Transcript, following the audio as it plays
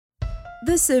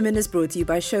This sermon is brought to you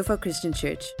by Shofar Christian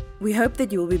Church. We hope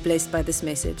that you will be blessed by this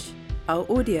message. Our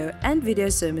audio and video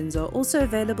sermons are also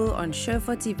available on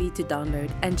Shofar TV to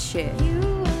download and share.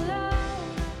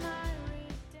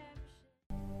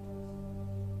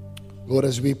 Lord,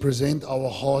 as we present our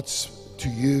hearts to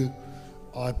you,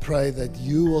 I pray that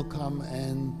you will come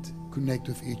and connect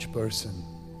with each person.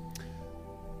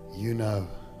 You know,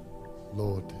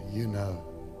 Lord, you know.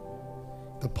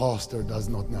 The pastor does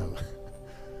not know,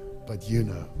 but you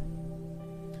know.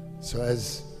 So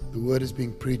as the word is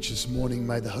being preached this morning,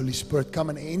 may the Holy Spirit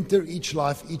come and enter each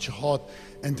life, each heart,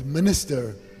 and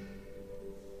minister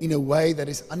in a way that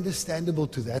is understandable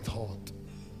to that heart,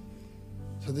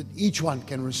 so that each one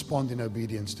can respond in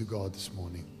obedience to God this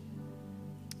morning.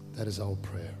 That is our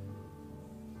prayer.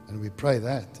 And we pray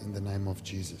that in the name of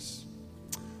Jesus.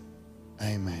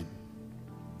 Amen.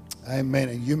 Amen.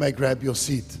 And you may grab your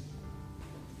seat.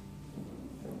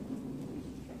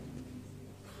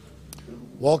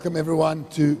 Welcome everyone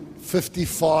to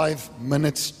 55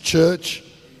 Minutes Church.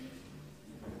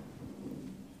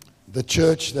 The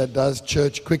church that does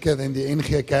church quicker than the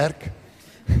NG Kerk.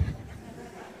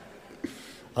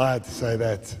 I had to say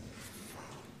that.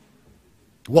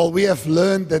 Well, we have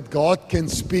learned that God can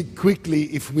speak quickly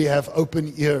if we have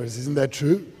open ears. Isn't that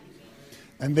true?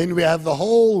 And then we have the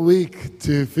whole week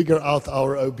to figure out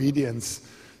our obedience.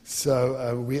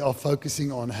 So we are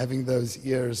focusing on having those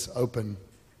ears open.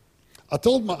 I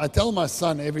tell my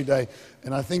son every day,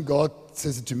 and I think God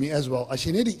says it to me as well, as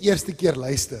jy net die eerste keer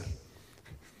luister.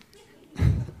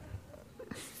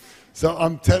 So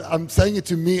I'm saying it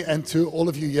to me and to all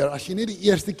of you here, as jy net die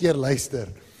eerste keer luister,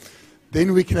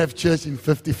 then we can have church in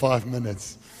 55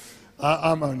 minutes.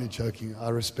 I'm only joking.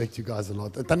 I respect you guys a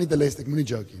lot. Tannie de Leste, ek moet nie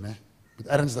jokie, né? Moet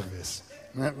ernstig wees.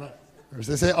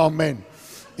 They say amen.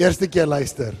 Eerste keer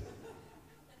luister.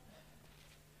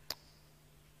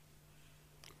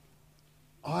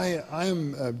 I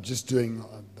am just doing,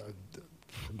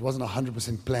 it wasn't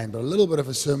 100% planned, but a little bit of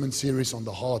a sermon series on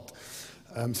the heart.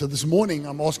 So this morning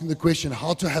I'm asking the question,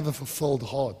 how to have a fulfilled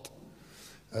heart.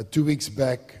 2 weeks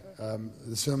back,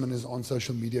 the sermon is on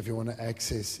social media if you want to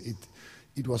access it.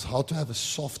 It was how to have a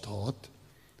soft heart.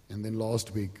 And then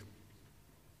last week,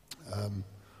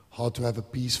 how to have a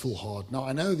peaceful heart. Now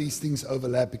I know these things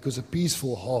overlap because a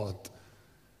peaceful heart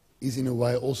is in a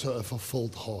way also a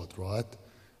fulfilled heart, right?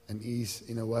 And is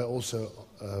in a way also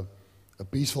a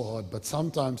peaceful heart. But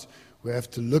sometimes we have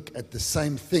to look at the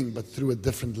same thing but through a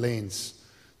different lens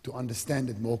to understand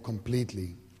it more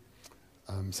completely.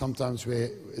 Sometimes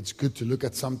it's good to look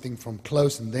at something from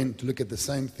close and then to look at the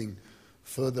same thing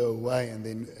further away, and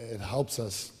then it helps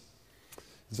us.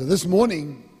 So this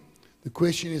morning, the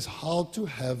question is how to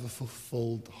have a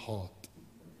fulfilled heart.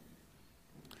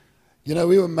 You know,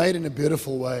 we were made in a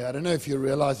beautiful way. I don't know if you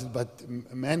realize it, but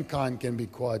mankind can be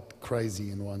quite crazy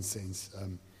in one sense.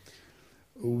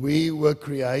 We were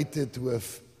created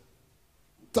with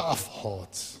tough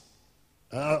hearts.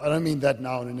 I don't mean that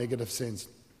now in a negative sense.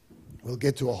 We'll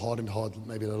get to a hardened heart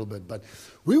maybe a little bit. But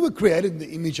we were created in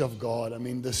the image of God. I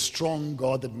mean, the strong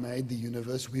God that made the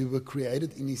universe, we were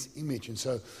created in His image. And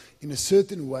so, in a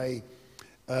certain way,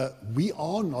 we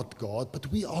are not God, but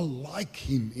we are like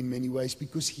Him in many ways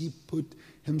because He put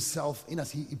Himself in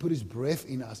us. He put His breath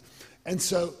in us. And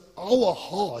so our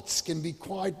hearts can be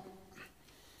quite,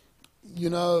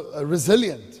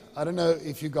 resilient. I don't know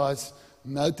if you guys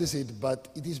notice it, but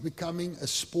it is becoming a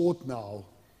sport now.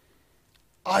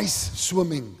 Ice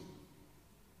swimming.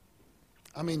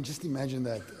 I mean, just imagine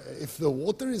that. If the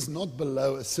water is not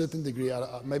below a certain degree,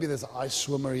 maybe there's an ice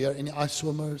swimmer here. Any ice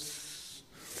swimmers?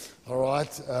 All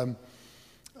right.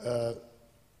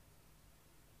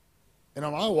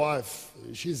 My wife,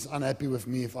 she's unhappy with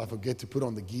me if I forget to put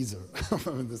on the geyser.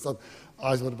 There's not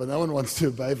ice water, but no one wants to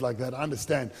bathe like that. I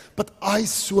understand. But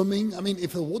ice swimming, I mean,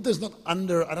 if the water's not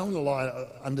under, I don't want to lie,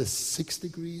 under 6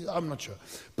 degrees, I'm not sure.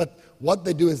 But what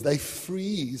they do is they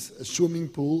freeze a swimming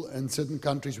pool in certain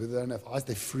countries where they don't have ice.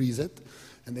 They freeze it,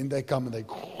 and then they come and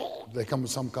they come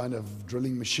with some kind of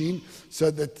drilling machine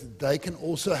so that they can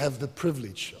also have the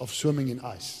privilege of swimming in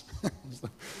ice.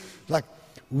 Like,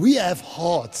 we have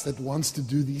hearts that wants to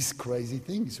do these crazy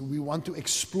things. We want to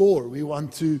explore. We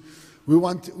want to,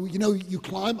 you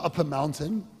climb up a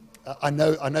mountain. I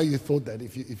know you thought that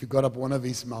if you got up one of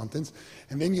these mountains,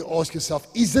 and then you ask yourself,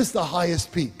 is this the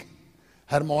highest peak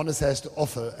Hermanus has to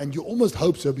offer? And you almost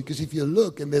hope so, because if you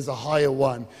look and there's a higher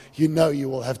one, you know you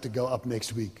will have to go up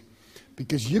next week.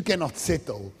 Because you cannot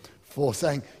settle for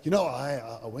saying,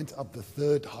 I went up the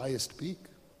 3rd highest peak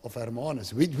of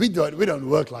Hermanus. We don't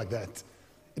work like that.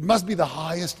 It must be the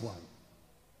highest one.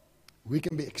 We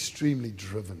can be extremely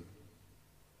driven.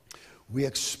 We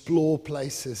explore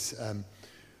places.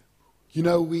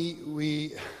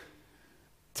 We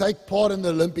take part in the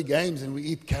Olympic Games and we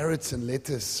eat carrots and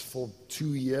lettuce for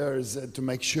 2 years to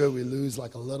make sure we lose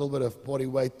like a little bit of body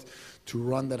weight to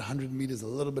run that 100 meters a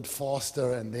little bit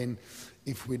faster. And then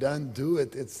if we don't do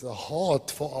it, it's the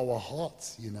heart for our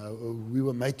hearts. We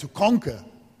were made to conquer.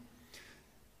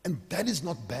 And that is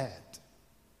not bad.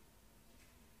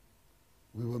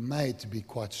 We were made to be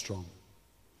quite strong.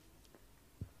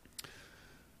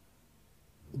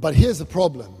 But here's the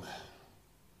problem.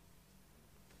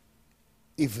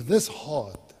 If this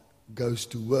heart goes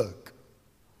to work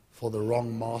for the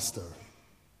wrong master,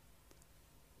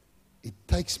 it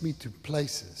takes me to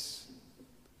places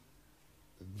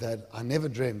that I never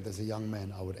dreamed as a young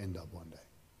man I would end up one day,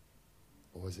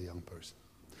 or as a young person.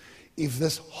 If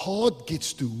this heart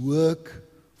gets to work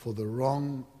for the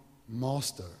wrong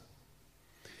master,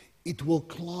 it will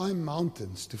climb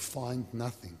mountains to find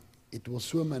nothing. It will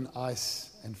swim in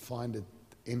ice and find it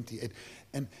empty.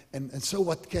 And so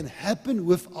what can happen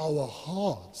with our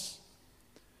hearts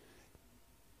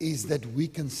is that we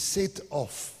can set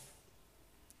off,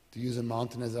 to use a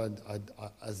mountain as an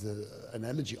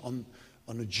analogy, on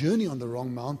a journey on the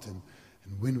wrong mountain.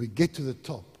 And when we get to the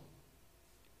top,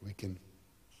 we can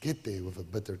get there with a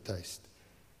bitter taste.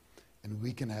 And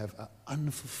we can have an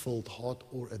unfulfilled heart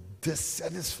or a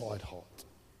dissatisfied heart.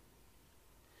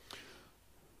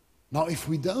 Now, if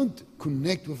we don't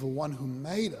connect with the one who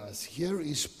made us, here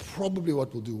is probably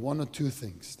what we'll do. One or two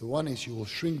things. The one is you will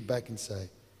shrink back and say,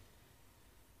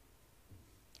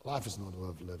 life is not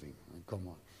worth living. Come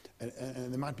on.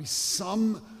 And there might be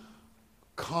some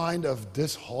kind of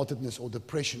disheartedness or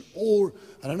depression, or,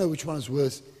 I don't know which one is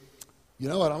worse, you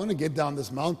know what, I'm going to get down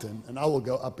this mountain and I will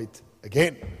go up it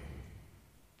again.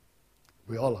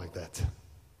 We are like that.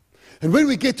 And when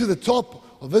we get to the top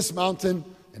of this mountain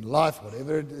in life,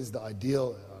 whatever it is, the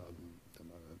ideal,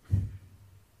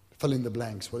 fill in the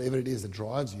blanks, whatever it is that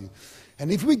drives you.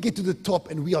 And if we get to the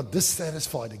top and we are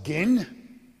dissatisfied again,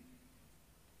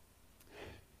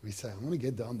 we say, I'm going to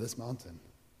get down this mountain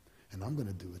and I'm going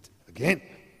to do it again.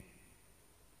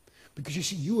 Because you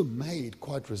see, you were made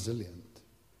quite resilient.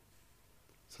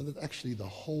 So that actually the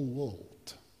whole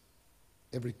world,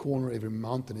 every corner, every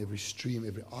mountain, every stream,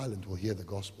 every island will hear the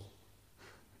gospel.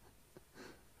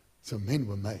 So men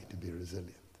were made to be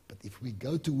resilient. But if we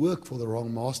go to work for the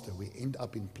wrong master, we end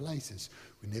up in places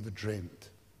we never dreamed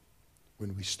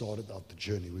when we started out the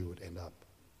journey we would end up.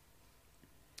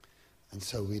 And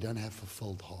so we don't have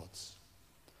fulfilled hearts.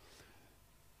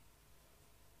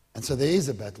 And so there is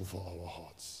a battle for our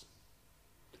hearts.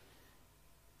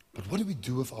 But what do we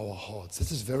do with our hearts?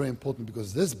 This is very important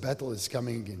because this battle is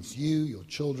coming against you, your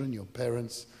children, your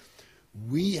parents.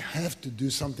 We have to do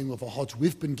something with our hearts.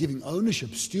 We've been giving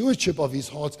ownership, stewardship of His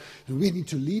hearts, and we need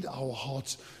to lead our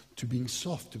hearts to being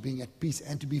soft, to being at peace,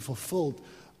 and to be fulfilled.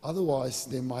 Otherwise,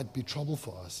 there might be trouble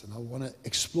for us. And I want to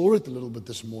explore it a little bit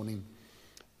this morning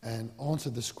and answer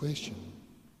this question.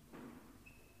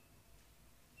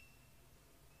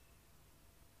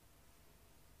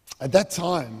 At that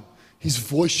time, His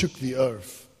voice shook the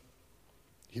earth.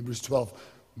 Hebrews 12.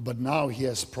 But now He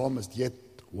has promised, yet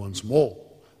once more,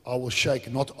 I will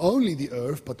shake not only the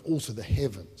earth, but also the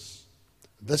heavens.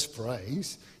 This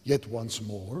phrase, yet once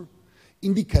more,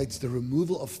 indicates the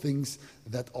removal of things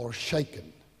that are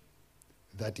shaken.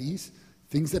 That is,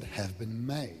 things that have been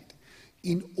made.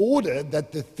 In order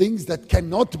that the things that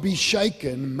cannot be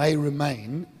shaken may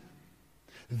remain.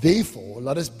 Therefore,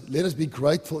 let us be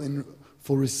grateful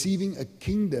for receiving a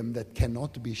kingdom that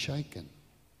cannot be shaken.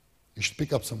 You should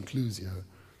pick up some clues here.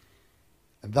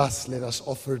 And thus, let us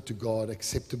offer to God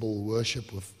acceptable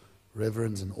worship with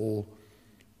reverence and awe,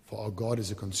 for our God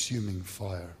is a consuming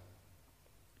fire.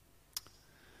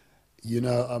 You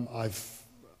know,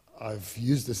 I've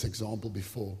used this example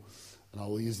before, and I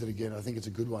will use it again. I think it's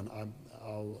a good one.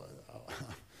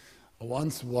 I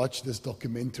once watched this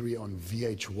documentary on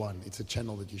VH1. It's a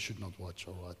channel that you should not watch,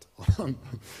 all right,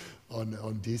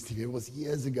 on DSTV. It was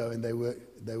years ago, and they were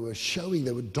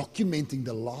documenting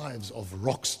the lives of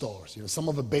rock stars, you know, some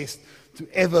of the best to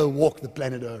ever walk the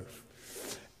planet Earth.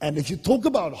 And if you talk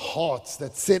about hearts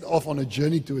that set off on a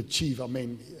journey to achieve, I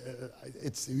mean,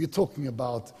 you're talking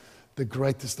about the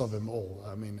greatest of them all.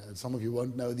 I mean, some of you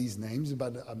won't know these names,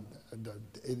 but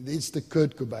it's the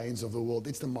Kurt Cobains of the world.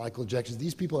 It's the Michael Jacksons.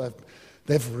 These people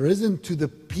they've risen to the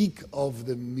peak of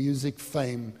the music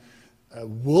fame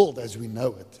world as we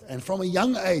know it. And from a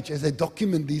young age, as they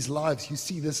document these lives, you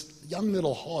see this young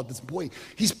little heart, this boy.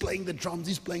 He's playing the drums,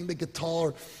 he's playing the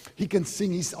guitar, he can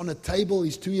sing. He's on a table,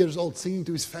 he's 2 years old, singing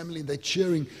to his family, they're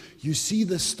cheering. You see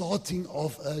the starting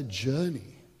of a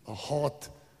journey, a heart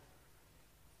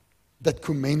that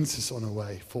commences on a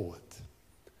way forward.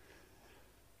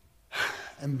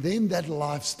 And then that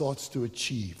life starts to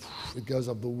achieve. It goes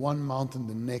up the one mountain,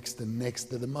 the next,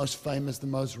 the most famous, the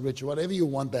most rich, whatever you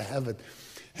want, they have it.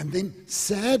 And then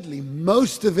sadly,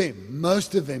 most of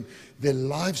them, their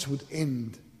lives would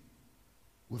end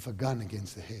with a gun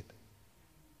against the head.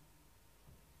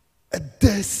 A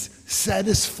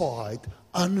dissatisfied,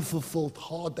 unfulfilled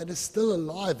heart that is still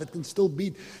alive, that can still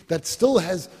beat, that still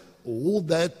has all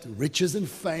that riches and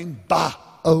fame,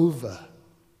 over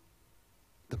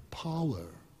the power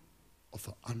of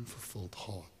an unfulfilled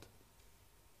heart.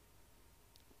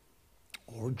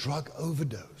 Or a drug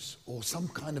overdose, or some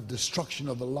kind of destruction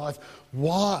of a life.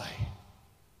 Why?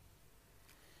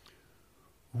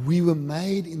 We were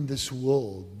made in this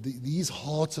world, these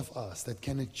hearts of us that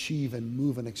can achieve and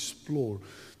move and explore,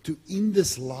 to in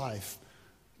this life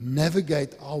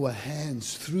navigate our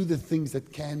hands through the things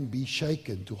that can be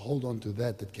shaken, to hold on to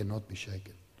that cannot be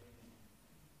shaken.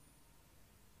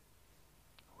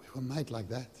 We were made like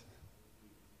that.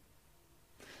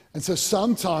 And so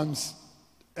sometimes,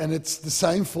 and it's the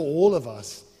same for all of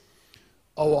us,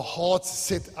 our hearts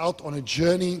set out on a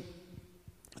journey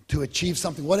to achieve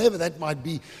something, whatever that might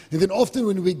be. And then often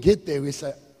when we get there, we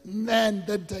say, man,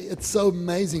 that day, it's so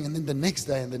amazing. And then the next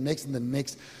day, and the next, and the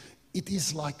next, it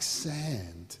is like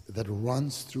sand that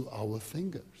runs through our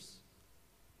fingers.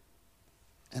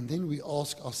 And then we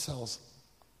ask ourselves,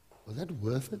 was that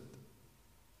worth it?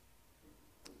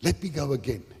 Let me go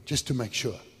again, just to make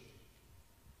sure.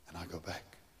 And I go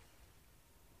back.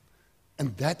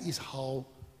 And that is how,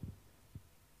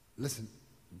 listen,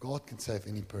 God can save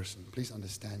any person, please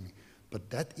understand me. But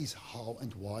that is how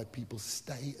and why people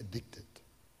stay addicted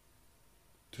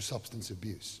to substance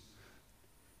abuse.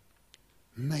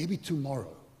 Maybe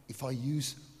tomorrow, if I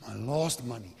use my last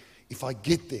money, if I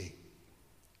get there,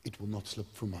 it will not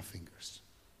slip through my fingers.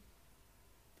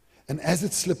 And as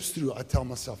it slips through, I tell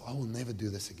myself, I will never do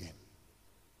this again.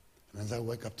 And as I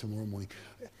wake up tomorrow morning,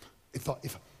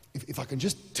 if I can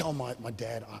just tell my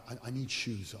dad, I need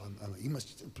shoes.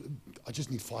 I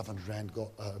just need 500 rand,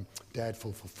 Dad,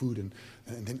 for food. And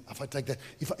then if I take that,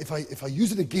 if I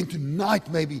use it again tonight,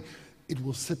 maybe it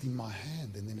will sit in my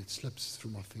hand, and then it slips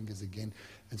through my fingers again.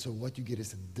 And so what you get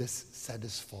is a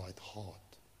dissatisfied heart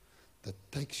that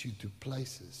takes you to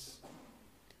places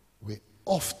where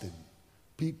often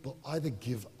people either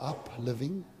give up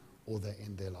living or they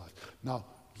end their life. Now,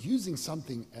 using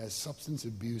something as substance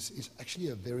abuse is actually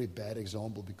a very bad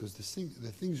example, because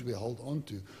the things we hold on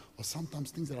to are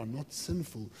sometimes things that are not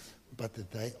sinful, but that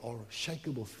they are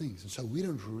shakable things. And so we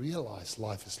don't realize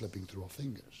life is slipping through our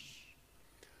fingers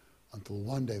until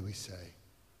one day we say,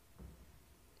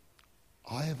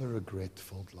 I have a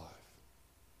regret-filled life.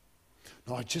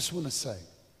 Now, I just want to say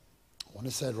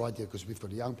it right here, because we've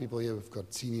got young people here, we've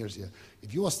got seniors here.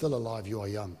 If you are still alive, you are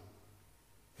young.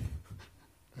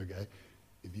 Okay?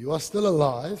 If you are still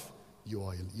alive, you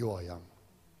are young.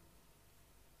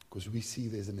 Because we see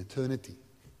there's an eternity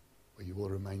where you will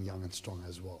remain young and strong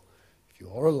as well. If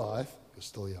you are alive, you're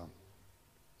still young.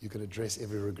 You can address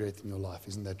every regret in your life.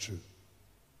 Isn't that true?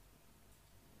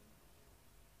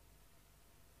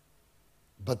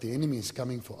 But the enemy is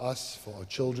coming for us, for our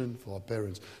children, for our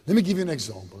parents. Let me give you an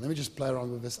example. Let me just play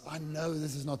around with this. I know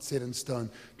this is not set in stone.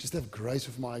 Just have grace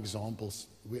with my examples.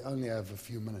 We only have a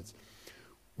few minutes.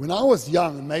 When I was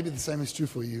young, and maybe the same is true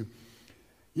for you,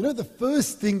 you know, the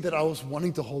first thing that I was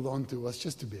wanting to hold on to was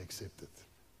just to be accepted.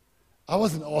 I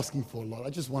wasn't asking for a lot.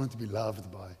 I just wanted to be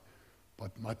loved by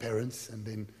my parents and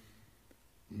then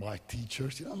my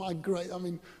teachers. You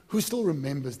know, who still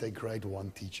remembers their grade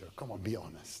 1 teacher? Come on, be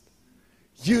honest.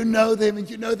 You know them and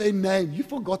you know their name. You've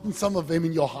forgotten some of them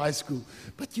in your high school,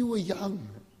 but you were young.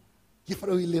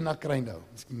 Juffrou Helena Kruinau,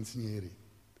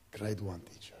 grade 1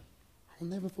 teacher. I'll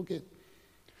never forget.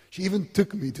 She even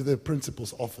took me to the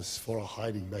principal's office for a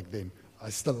hiding back then. I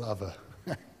still love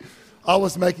her. I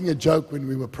was making a joke when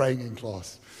we were praying in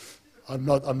class. I'm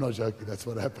not joking, that's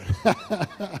what happened.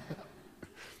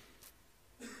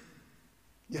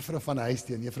 Juffrou van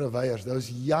Huisteen, Juffrou Weyers,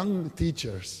 those young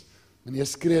teachers, Meneer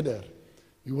Skreder,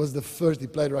 he was the first, he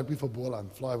played rugby for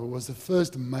Boland, Flyway, was the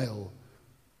first male,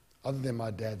 other than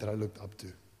my dad, that I looked up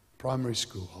to. Primary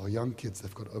school, our young kids,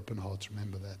 they've got open hearts,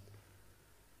 remember that.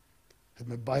 Had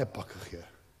my baie pak gegee,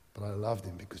 but I loved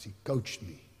him because he coached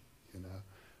me, you know.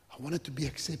 I wanted to be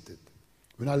accepted.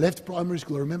 When I left primary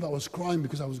school, I remember I was crying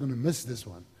because I was going to miss this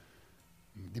one.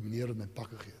 Die meneer het my pak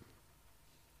gegee.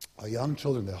 Our young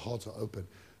children, their hearts are open.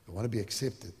 They want to be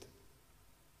accepted.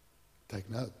 Take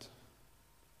note.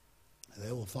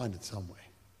 They will find it some way.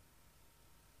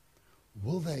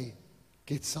 Will they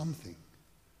get something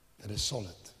that is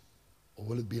solid, Or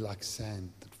will it be like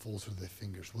sand that falls through their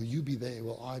fingers? Will you be there?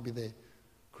 Will I be there?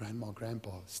 Grandma,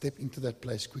 grandpa, step into that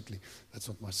place quickly. That's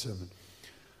not my sermon.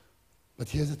 But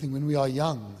here's the thing, when we are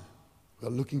young, we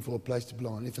are looking for a place to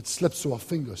belong. And if it slips through our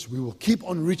fingers, we will keep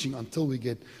on reaching until we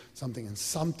get something. And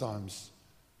sometimes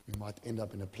we might end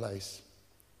up in a place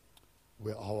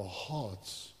where our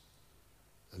hearts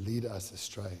lead us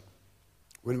astray.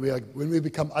 When we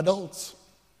become adults,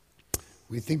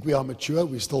 we think we are mature,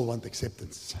 we still want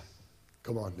acceptance.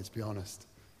 Come on, let's be honest.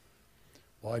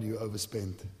 Why do you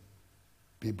overspend?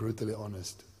 Be brutally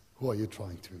honest. Who are you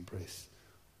trying to impress?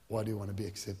 Why do you want to be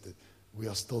accepted? We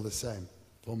are still the same,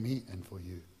 for me and for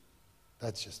you.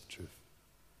 That's just the truth.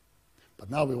 But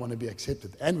now we want to be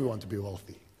accepted and we want to be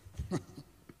wealthy.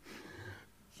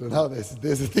 So now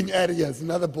there's a thing added here. It's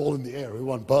another ball in the air. We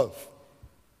want both.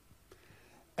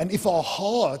 And if our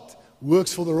heart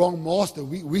works for the wrong master,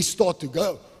 we start to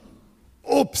go,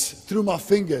 oops, through my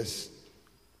fingers.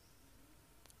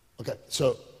 Okay,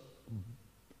 so,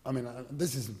 I mean,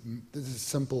 this is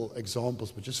simple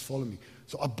examples, but just follow me.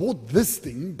 So I bought this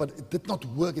thing, but it did not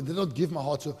work. It did not give my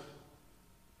heart. So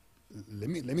let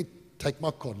me take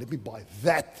my card. Let me buy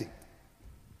that thing.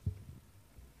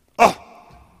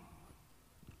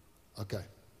 Okay,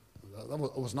 that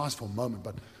was nice for a moment,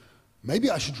 but maybe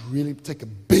I should really take a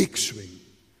big swing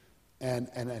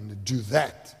and do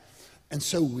that. And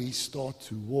so we start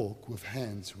to walk with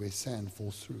hands where sand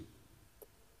falls through.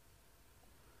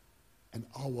 And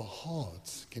our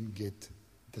hearts can get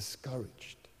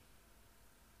discouraged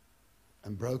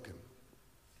and broken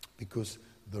because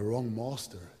the wrong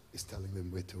master is telling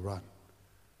them where to run.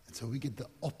 And so we get the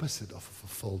opposite of a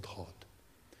fulfilled heart.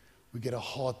 We get a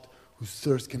heart whose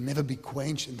thirst can never be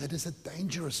quenched, and that is a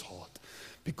dangerous heart.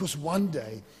 Because one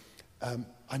day,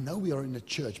 I know we are in a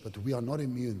church, but we are not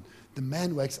immune. The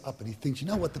man wakes up and he thinks, you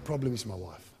know what the problem is, my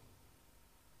wife.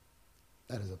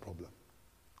 That is a problem.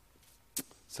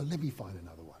 So let me find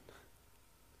another one.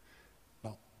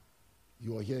 Now,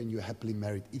 you are here and you're happily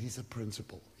married. It is a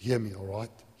principle. Hear me, all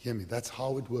right? Hear me. That's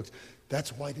how it works.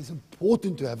 That's why it is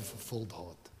important to have a fulfilled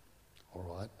heart.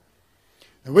 All right?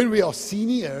 And when we are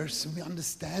seniors, we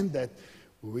understand that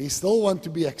we still want to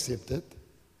be accepted.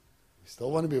 We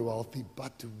still want to be wealthy,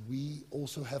 but we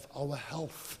also have our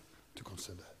health to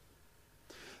consider.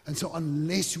 And so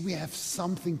unless we have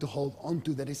something to hold on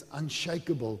to that is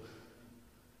unshakable,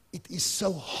 it is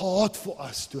so hard for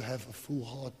us to have a full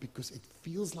heart because it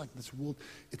feels like this world,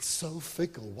 it's so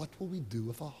fickle. What will we do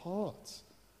with our hearts?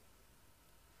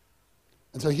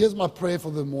 And so here's my prayer for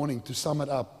the morning to sum it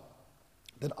up.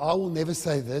 That I will never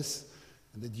say this,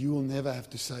 and that you will never have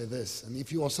to say this. And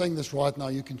if you are saying this right now,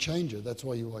 you can change it. That's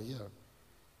why you are here.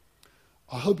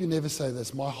 I hope you never say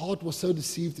this. My heart was so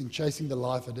deceived in chasing the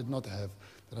life I did not have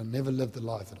that I never lived the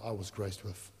life that I was graced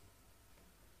with.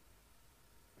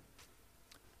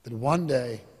 That one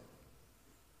day,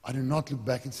 I do not look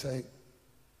back and say,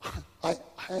 I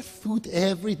have food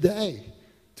every day.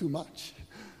 Too much.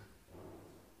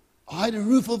 I had a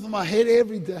roof over my head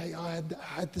every day. I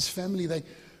had this family.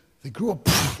 They grew up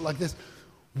like this.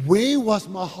 Where was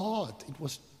my heart?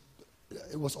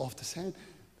 It was after sand.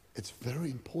 It's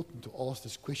very important to ask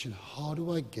this question. How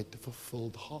do I get a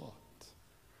fulfilled heart?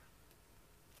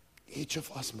 Each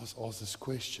of us must ask this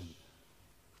question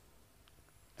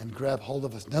and grab hold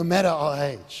of us, no matter our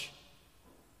age.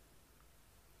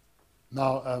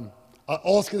 Now, I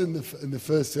asked it in the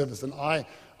first service, and I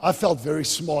felt very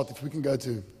smart. If we can go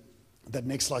to that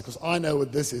next slide, because I know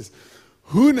what this is.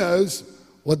 Who knows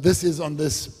what this is on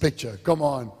this picture? Come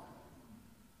on.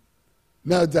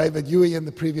 No, David, you were in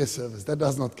the previous service. That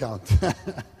does not count.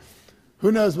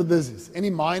 Who knows what this is? Any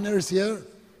minors here?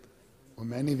 Well,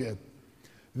 many of you.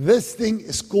 This thing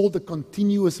is called a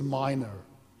continuous miner.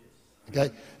 Okay?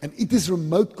 And it is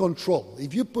remote control.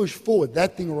 If you push forward,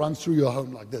 that thing runs through your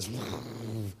home like this.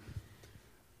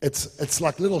 It's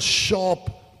like little sharp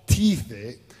teeth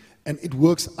there. And it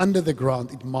works under the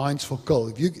ground. It mines for coal.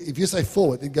 If you say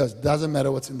forward, it goes, doesn't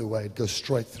matter what's in the way. It goes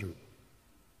straight through.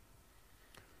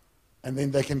 And then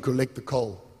they can collect the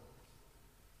coal.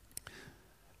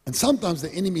 And sometimes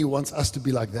the enemy wants us to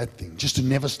be like that thing, just to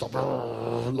never stop.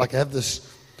 Like have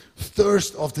this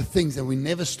thirst after things and we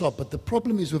never stop. But the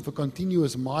problem is with a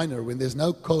continuous miner, when there's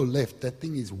no coal left, that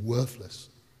thing is worthless.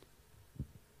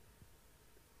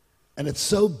 And it's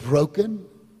so broken.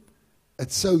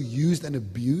 It's so used and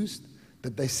abused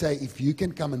that they say if you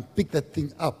can come and pick that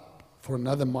thing up for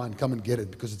another mine, come and get it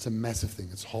because it's a massive thing.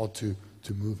 It's hard to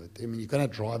move it. I mean, you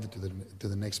cannot drive it to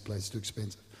the next place. It's too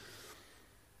expensive.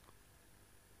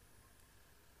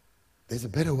 There's a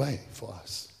better way for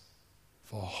us,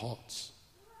 for our hearts,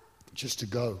 just to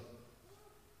go.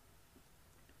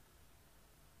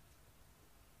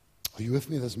 Are you with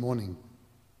me this morning?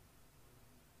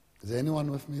 Is anyone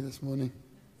with me this morning?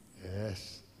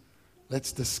 Yes.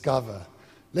 Let's discover.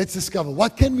 Let's discover.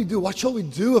 What can we do? What shall we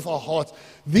do with our hearts?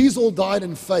 These all died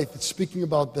in faith. It's speaking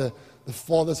about the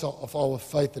fathers of our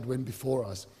faith that went before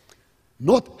us.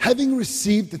 Not having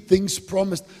received the things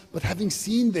promised, but having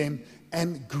seen them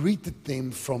and greeted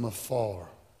them from afar.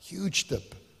 Huge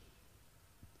tip.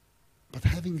 But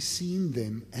having seen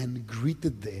them and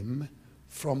greeted them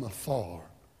from afar,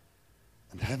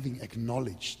 and having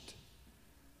acknowledged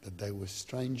that they were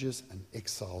strangers and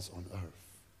exiles on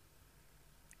earth.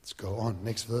 Let's go on,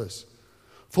 next verse.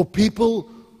 For people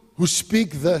who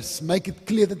speak this, make it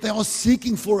clear that they are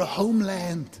seeking for a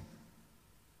homeland.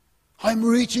 I'm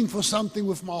reaching for something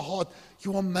with my heart.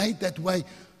 You are made that way.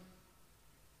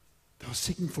 They are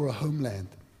seeking for a homeland.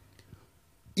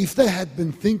 If they had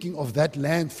been thinking of that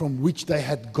land from which they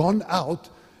had gone out,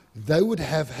 they would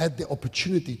have had the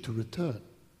opportunity to return.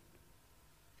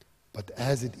 But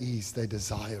as it is, they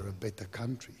desire a better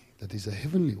country that is a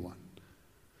heavenly one.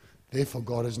 Therefore,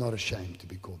 God is not ashamed to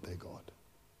be called their God.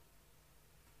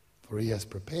 For He has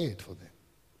prepared for them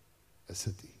a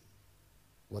city,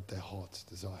 what their hearts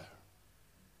desire.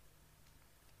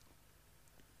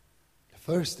 The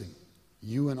first thing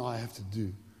you and I have to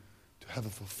do to have a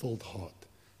fulfilled heart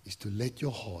is to let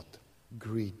your heart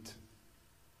greet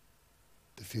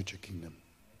the future kingdom.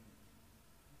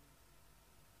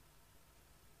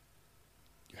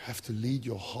 You have to lead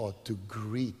your heart to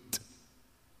greet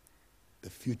the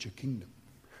future kingdom.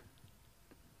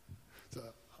 So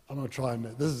I'm going to try and,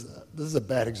 this is a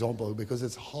bad example because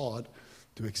it's hard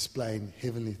to explain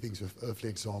heavenly things with earthly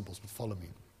examples, but follow me.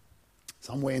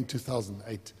 Somewhere in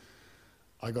 2008,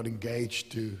 I got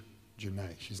engaged to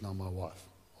Janae. She's now my wife.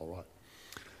 All right.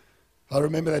 I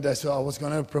remember that day, so I was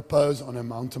going to propose on a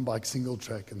mountain bike single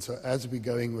track, and so as we're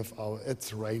going with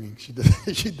it's raining, she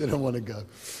didn't want to go.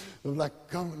 We were like,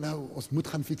 come, no, ons moet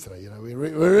gaan fietsry, we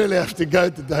really have to go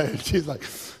today. And she's like,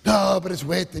 no, but it's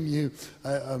wet,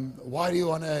 and why do you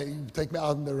want to take me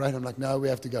out in the rain? I'm like, no, we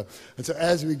have to go. And so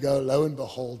as we go, lo and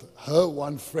behold, her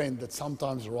one friend that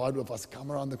sometimes ride with us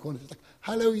come around the corner. She's like,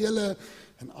 hello, julle.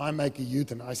 And I make a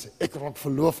U-turn and I say, ek raak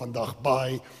verloof vandag,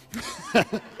 bye.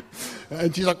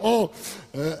 And she's like, oh,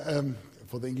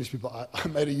 for the English people, I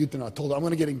made a U-turn. I told her, I'm going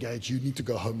to get engaged. You need to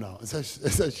go home now. And so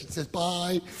she says,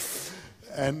 bye.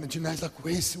 And Janae's like,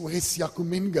 where's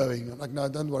Yakumin going? I'm like, no,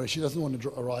 don't worry. She doesn't want to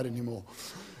ride anymore.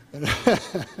 And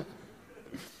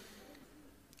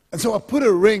so I put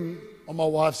a ring on my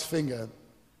wife's finger.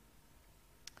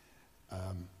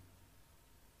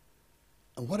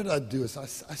 And what did I do? Is I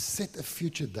set a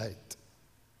future date.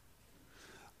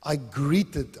 I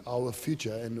greeted our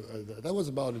future, and that was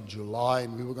about in July,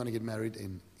 and we were going to get married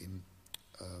in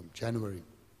January.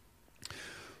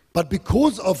 But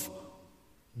because of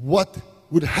what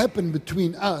would happen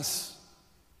between us,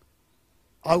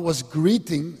 I was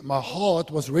greeting, my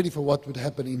heart was ready for what would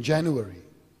happen in January,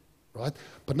 right?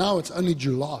 But now it's only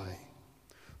July.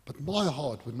 But my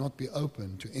heart would not be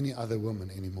open to any other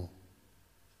woman anymore.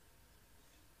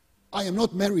 I am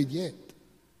not married yet.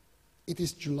 It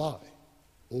is July,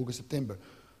 August, September.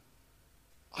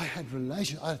 I had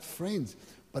relations, I had friends,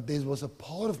 but there was a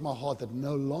part of my heart that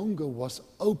no longer was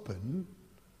open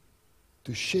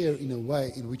to share in a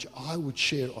way in which I would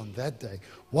share on that day.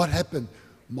 What happened?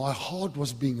 My heart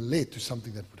was being led to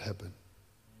something that would happen.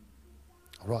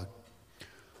 All right.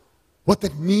 What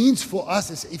that means for us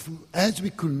is as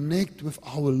we connect with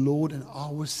our Lord and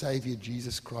our Savior,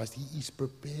 Jesus Christ, He is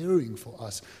preparing for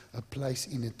us a place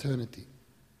in eternity.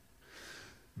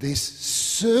 There's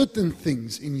certain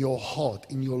things in your heart,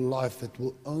 in your life, that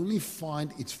will only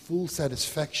find its full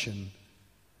satisfaction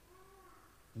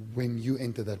when you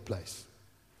enter that place.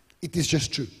 It is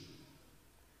just true.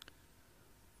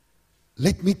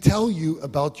 Let me tell you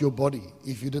about your body,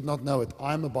 if you did not know it.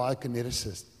 I'm a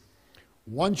biokineticist.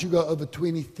 Once you go over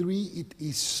 23, it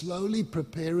is slowly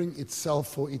preparing itself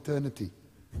for eternity.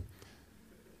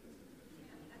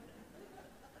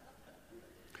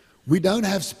 We don't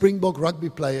have Springbok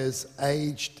rugby players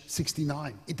aged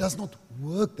 69. It does not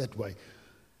work that way.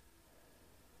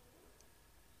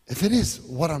 If it is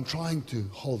what I'm trying to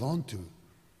hold on to,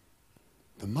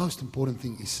 the most important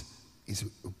thing is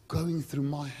going through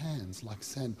my hands like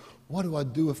sand. What do I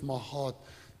do with my heart?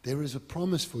 There is a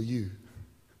promise for you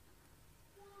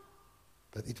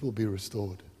that it will be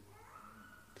restored.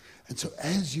 And so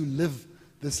as you live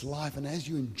this life and as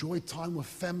you enjoy time with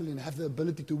family and have the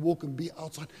ability to walk and be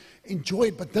outside, enjoy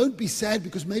it, but don't be sad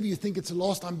because maybe you think it's the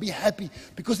last time. Be happy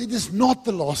because it is not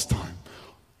the last time.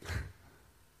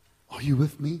 Are you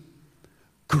with me?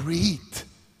 Greet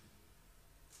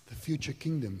the future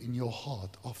kingdom in your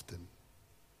heart often.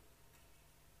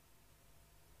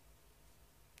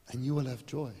 And you will have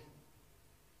joy.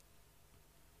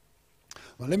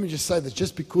 Well, let me just say that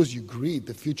just because you greet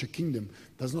the future kingdom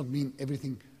does not mean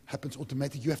everything happens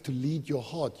automatically. You have to lead your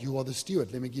heart. You are the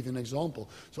steward. Let me give you an example.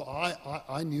 So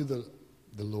I knew the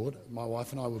Lord. My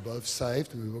wife and I were both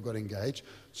saved and we got engaged.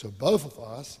 So both of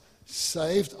us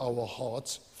saved our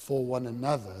hearts for one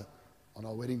another on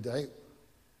our wedding day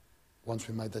once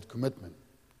we made that commitment.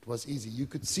 It was easy. You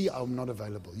could see I'm not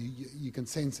available. You can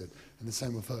sense it. And the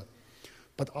same with her.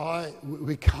 But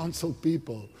we counseled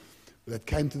people that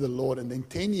came to the Lord, and then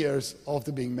 10 years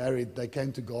after being married, they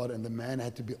came to God, and the man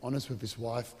had to be honest with his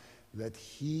wife that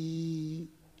he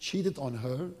cheated on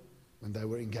her when they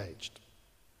were engaged.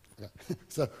 Okay.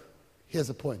 So here's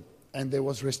the point. And there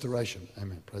was restoration.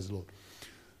 Amen. Praise the Lord.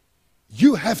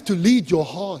 You have to lead your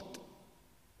heart.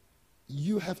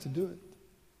 You have to do it.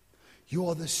 You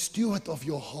are the steward of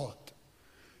your heart.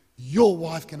 Your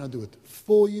wife cannot do it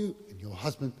for you, and your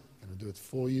husband cannot do it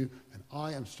for you. And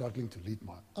I am struggling to lead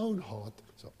my own heart,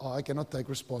 so I cannot take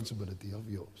responsibility of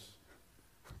yours.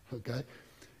 Okay?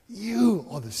 You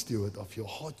are the steward of your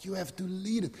heart. You have to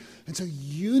lead it. And so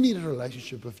you need a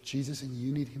relationship with Jesus, and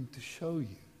you need him to show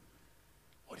you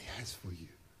what he has for you.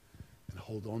 And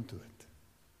hold on to it.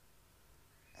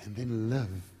 And then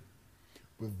live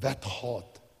with that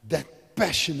heart, that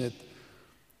passionate,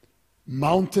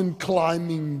 mountain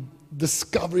climbing,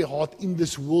 discovery heart in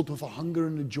this world with a hunger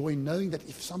and a joy, knowing that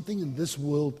if something in this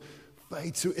world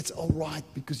fades, so it's all right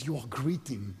because you are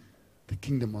greeting the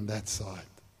kingdom on that side.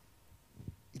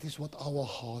 It is what our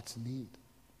hearts need.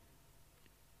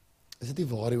 Is dit nie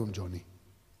waar nie, Johnny?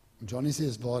 Johnny sê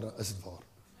is waar, is dit waar?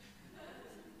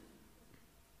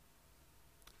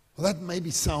 Well, that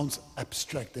maybe sounds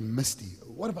abstract and misty.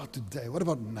 What about today? What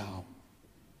about now?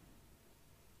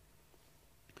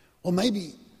 Or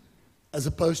maybe as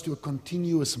opposed to a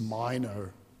continuous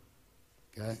minor,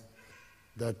 okay,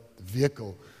 that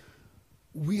vehicle,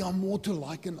 we are more to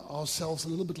liken ourselves a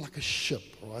little bit like a ship,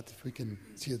 right? If we can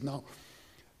see it now.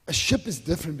 A ship is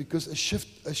different because a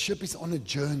ship is on a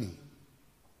journey.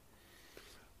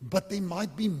 But there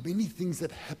might be many things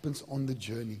that happens on the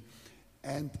journey.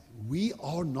 And we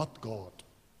are not God.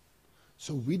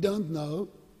 So we don't know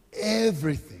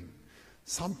everything.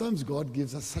 Sometimes God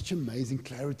gives us such amazing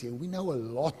clarity, and we know a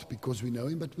lot because we know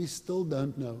him, but we still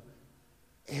don't know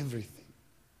everything.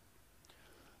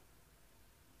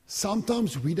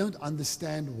 Sometimes we don't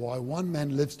understand why one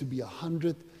man lives to be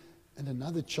 100 and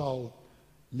another child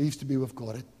lives to be with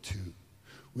God at 2.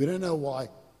 We don't know why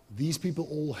these people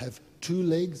all have 2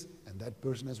 legs and that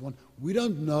person has 1. We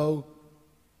don't know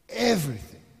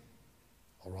everything.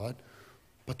 All right?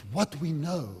 But what we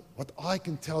know, what I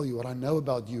can tell you, what I know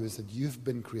about you is that you've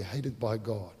been created by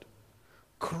God,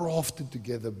 crafted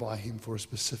together by him for a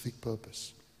specific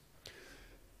purpose.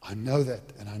 I know that,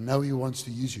 and I know he wants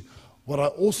to use you. What I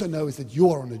also know is that you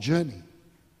are on a journey.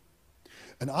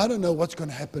 And I don't know what's going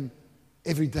to happen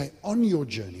every day on your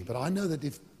journey, but I know that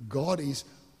if God is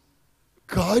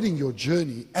guiding your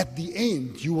journey, at the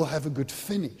end, you will have a good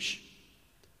finish.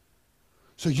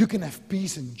 So you can have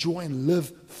peace and joy and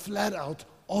live flat out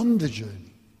on the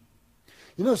journey.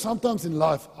 You know, sometimes in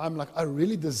life, I'm like, I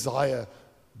really desire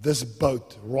this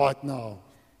boat right now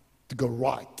to go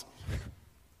right.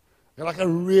 Like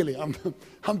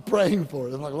I'm praying for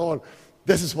it. I'm like, Lord,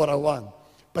 this is what I want.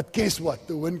 But guess what?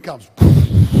 The wind comes.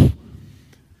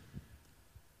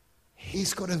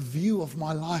 He's got a view of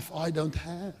my life I don't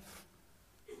have.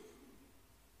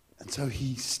 And so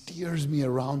he steers me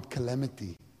around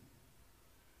calamity.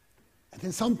 And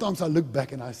then sometimes I look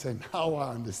back and I say, now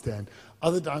I understand.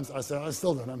 Other times I say, I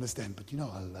still don't understand, but you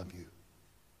know I love you.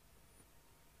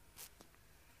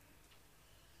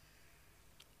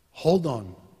 Hold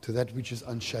on to that which is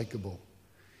unshakable.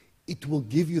 It will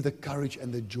give you the courage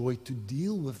and the joy to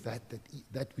deal with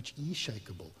that which is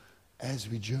shakeable as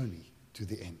we journey to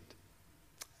the end.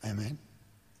 Amen.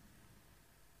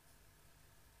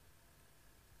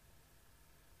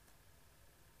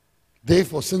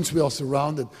 Therefore, since we are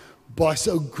surrounded by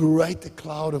so great a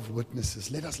cloud of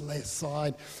witnesses, let us lay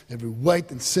aside every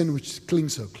weight and sin which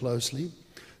clings so closely,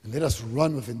 and let us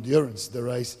run with endurance the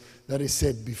race that is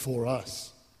set before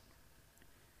us.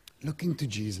 Looking to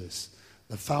Jesus,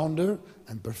 the founder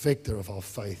and perfecter of our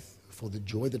faith, for the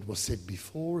joy that was set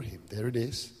before him, there it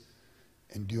is,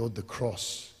 endured the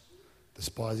cross,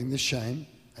 despising the shame,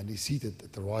 and is seated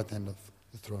at the right hand of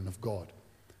the throne of God.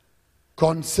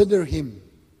 Consider him.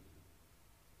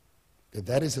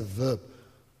 That is a verb.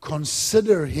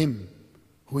 Consider him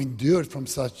who endured from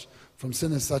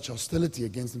sinners such hostility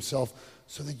against himself,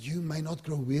 so that you may not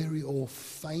grow weary or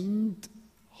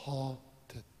faint-hearted.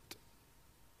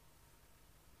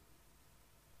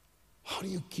 How do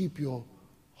you keep your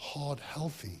heart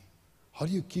healthy? How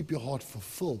do you keep your heart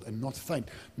fulfilled and not faint?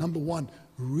 Number one,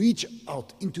 reach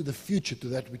out into the future to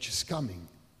that which is coming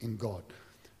in God.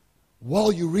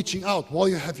 While you're reaching out, while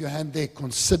you have your hand there,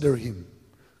 consider Him.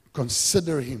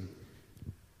 Consider Him.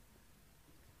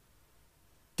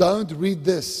 Don't read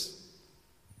this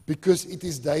because it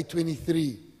is day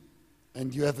 23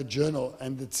 and you have a journal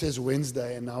and it says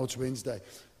Wednesday and now it's Wednesday.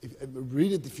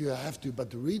 Read it if you have to,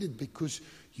 but read it because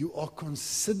you are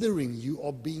considering, you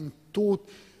are being taught,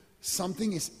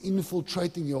 something is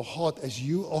infiltrating your heart as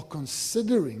you are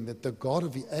considering that the God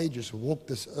of the ages walked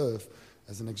this earth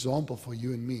as an example for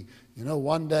you and me. You know,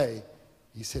 one day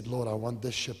he said, Lord, I want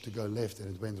this ship to go left,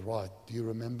 and it went right. Do you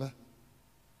remember?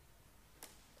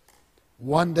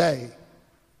 One day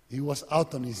he was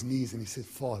out on his knees and he said,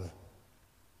 Father,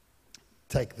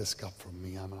 take this cup from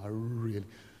me.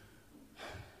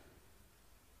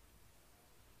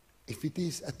 If it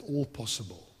is at all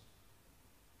possible,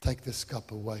 take this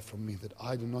cup away from me, that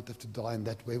I do not have to die in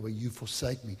that way where you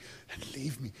forsake me and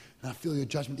leave me and I feel your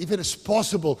judgment. If it is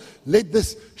possible, let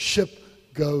this ship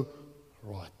go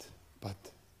right. But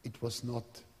it was not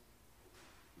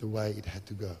the way it had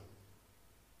to go.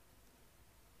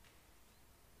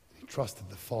 He trusted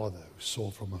the Father who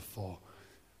saw from afar.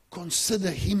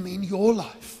 Consider Him in your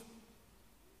life.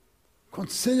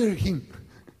 Consider Him.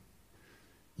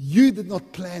 You did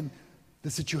not plan the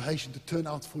situation to turn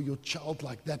out for your child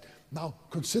like that. Now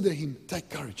consider Him, take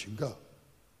courage and go.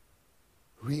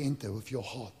 Re-enter with your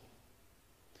heart.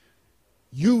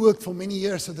 You worked for many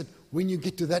years so that when you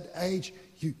get to that age,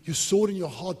 you saw in your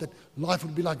heart that life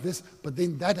would be like this, but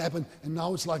then that happened and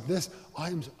now it's like this.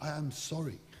 I am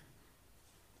sorry.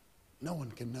 No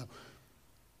one can know.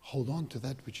 Hold on to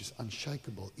that which is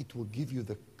unshakable. It will give you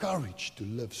the courage to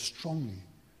live strongly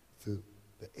through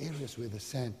the areas where the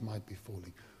sand might be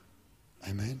falling.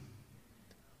 Amen.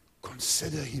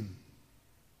 Consider Him.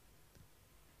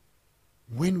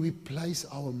 When we place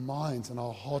our minds and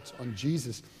our hearts on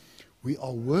Jesus, we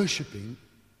are worshiping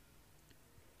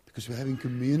because we're having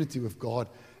community with God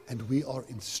and we are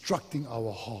instructing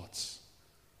our hearts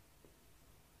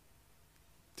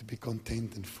to be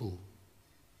content and full.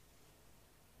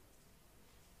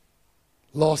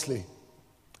 Lastly,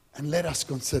 and let us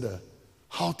consider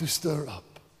how to stir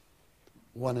up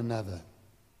one another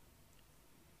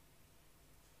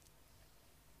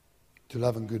to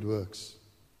love and good works,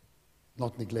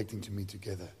 not neglecting to meet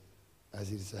together,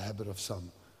 as it is a habit of some,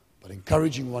 but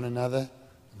encouraging one another,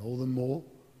 and all the more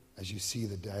as you see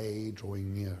the day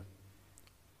drawing near.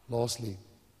 Lastly,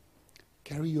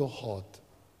 carry your heart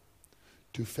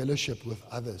to fellowship with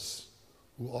others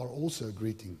who are also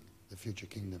greeting the future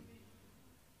kingdom.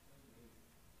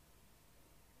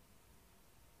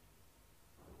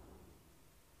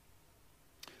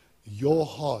 Your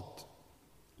heart,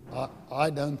 I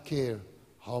don't care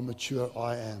how mature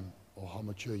I am or how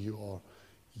mature you are.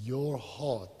 Your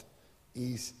heart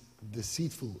is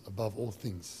deceitful above all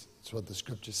things. That's what the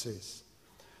scripture says.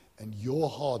 And your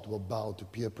heart will bow to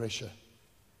peer pressure.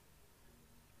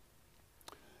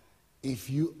 If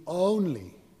you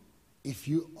only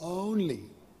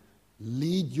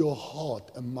lead your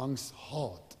heart amongst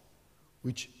heart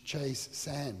which chase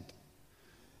sand,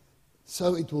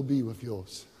 so it will be with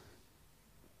yours.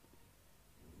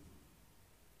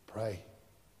 Pray.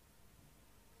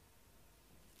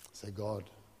 Say, God,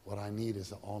 what I need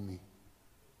is an army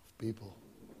of people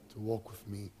to walk with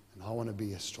me, and I want to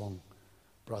be a strong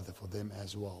brother for them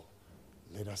as well.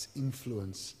 Let us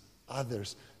influence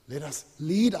others. Let us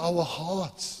lead our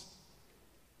hearts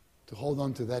to hold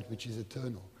on to that which is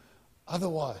eternal.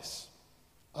 Otherwise,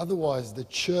 the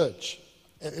church,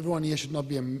 everyone here should not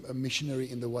be a missionary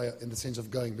in the sense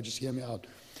of going, but just hear me out.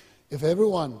 If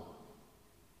everyone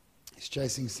is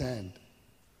chasing sand,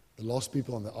 the lost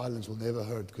people on the islands will never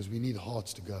hurt, because we need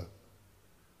hearts to go.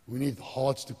 We need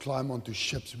hearts to climb onto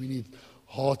ships. We need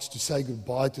hearts to say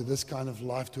goodbye to this kind of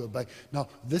life, to obey. Now,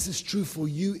 this is true for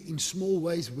you in small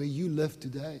ways where you live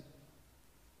today.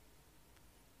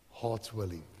 Hearts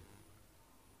willing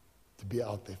to be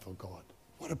out there for God.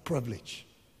 What a privilege.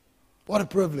 What a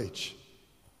privilege.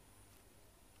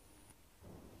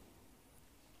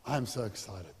 I'm so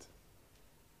excited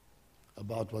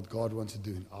about what God wants to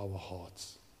do in our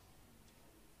hearts.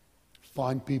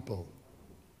 Find people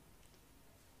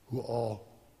who are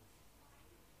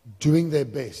doing their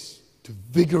best to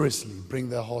vigorously bring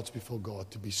their hearts before God,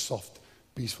 to be soft,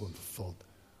 peaceful, and fulfilled.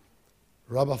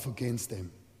 Rub off against them.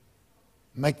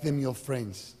 Make them your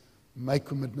friends. Make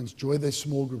commitments. Join their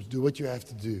small groups. Do what you have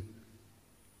to do.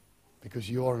 because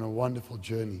you are on a wonderful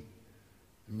journey.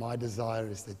 And my desire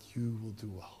is that you will do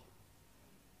well.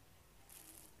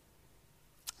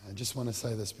 I just want to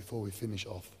say this before we finish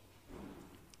off.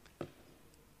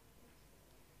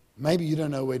 Maybe you don't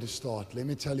know where to start. Let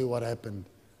me tell you what happened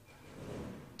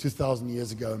 2,000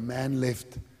 years ago. A man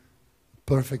left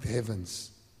perfect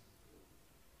heavens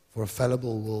for a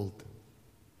fallible world,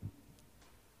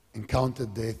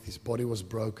 encountered death. His body was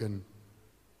broken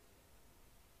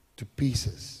to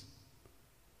pieces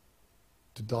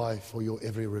to die for your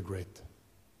every regret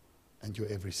and your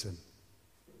every sin.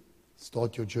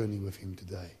 Start your journey with him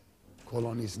today. Call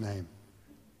on his name.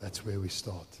 That's where we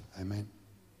start. Amen.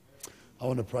 I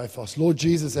want to pray for us. Lord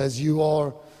Jesus, as you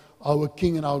are our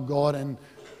King and our God and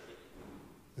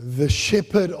the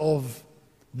shepherd of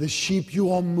the sheep,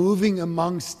 you are moving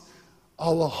amongst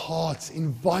our hearts,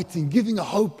 inviting, giving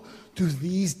hope to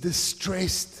these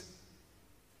distressed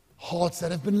hearts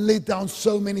that have been let down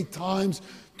so many times,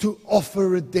 to offer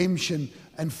redemption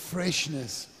and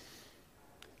freshness.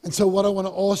 And so what I want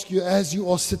to ask you, as you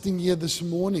are sitting here this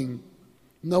morning,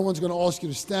 no one's going to ask you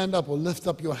to stand up or lift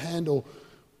up your hand or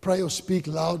pray or speak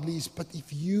loudly, but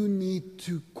if you need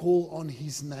to call on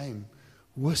his name,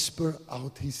 whisper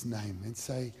out his name and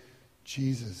say,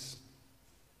 Jesus,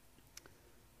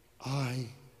 I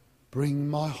bring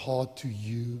my heart to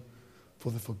you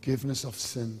for the forgiveness of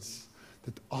sins,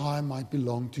 that I might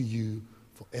belong to you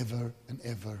forever and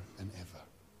ever and ever.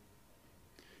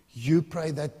 You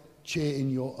pray that chair in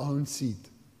your own seat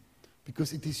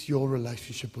because it is your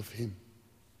relationship with him.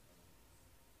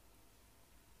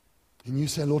 And you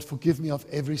say, Lord, forgive me of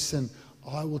every sin.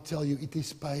 I will tell you it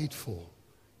is paid for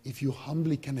if you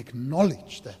humbly can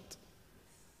acknowledge that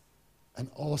and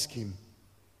ask him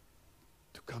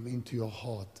to come into your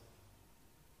heart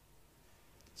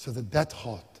so that that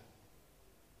heart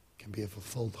can be a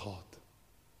fulfilled heart.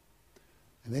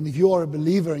 And then if you are a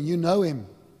believer and you know him,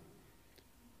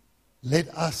 let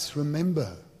us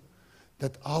remember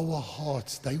that our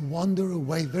hearts, they wander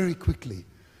away very quickly.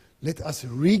 Let us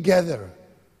regather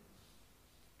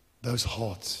those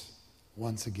hearts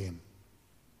once again.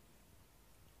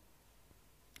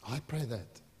 I pray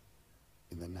that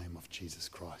in the name of Jesus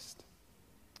Christ.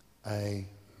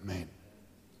 Amen.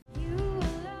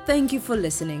 Thank you for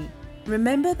listening.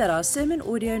 Remember that our sermon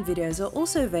audio and videos are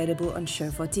also available on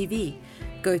Shofar TV.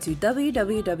 Go to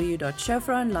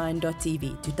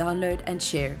www.shofaronline.tv to download and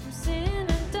share.